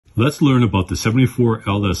Let's learn about the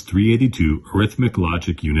 74LS382 Arithmetic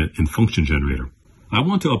Logic Unit and Function Generator. I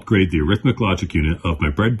want to upgrade the Arithmetic Logic Unit of my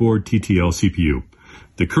breadboard TTL CPU.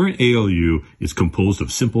 The current ALU is composed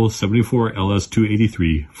of simple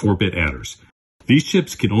 74LS283 4-bit adders. These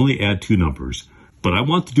chips can only add two numbers, but I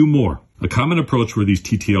want to do more. A common approach for these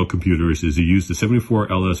TTL computers is to use the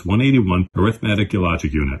 74LS181 Arithmetic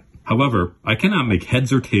Logic Unit. However, I cannot make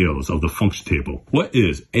heads or tails of the function table. What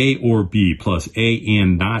is A or B plus A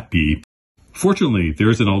and not B? Fortunately,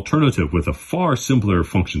 there is an alternative with a far simpler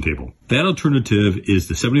function table. That alternative is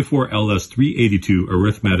the 74LS382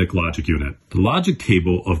 Arithmetic Logic Unit. The logic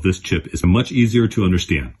table of this chip is much easier to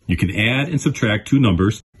understand. You can add and subtract two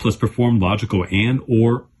numbers, plus perform logical AND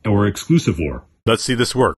or exclusive OR. Let's see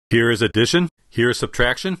this work. Here is addition, here is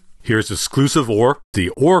subtraction, here's exclusive OR, the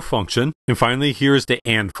OR function, and finally here is the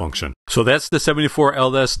AND function. So that's the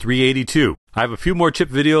 74LS382. I have a few more chip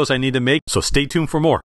videos I need to make, so stay tuned for more.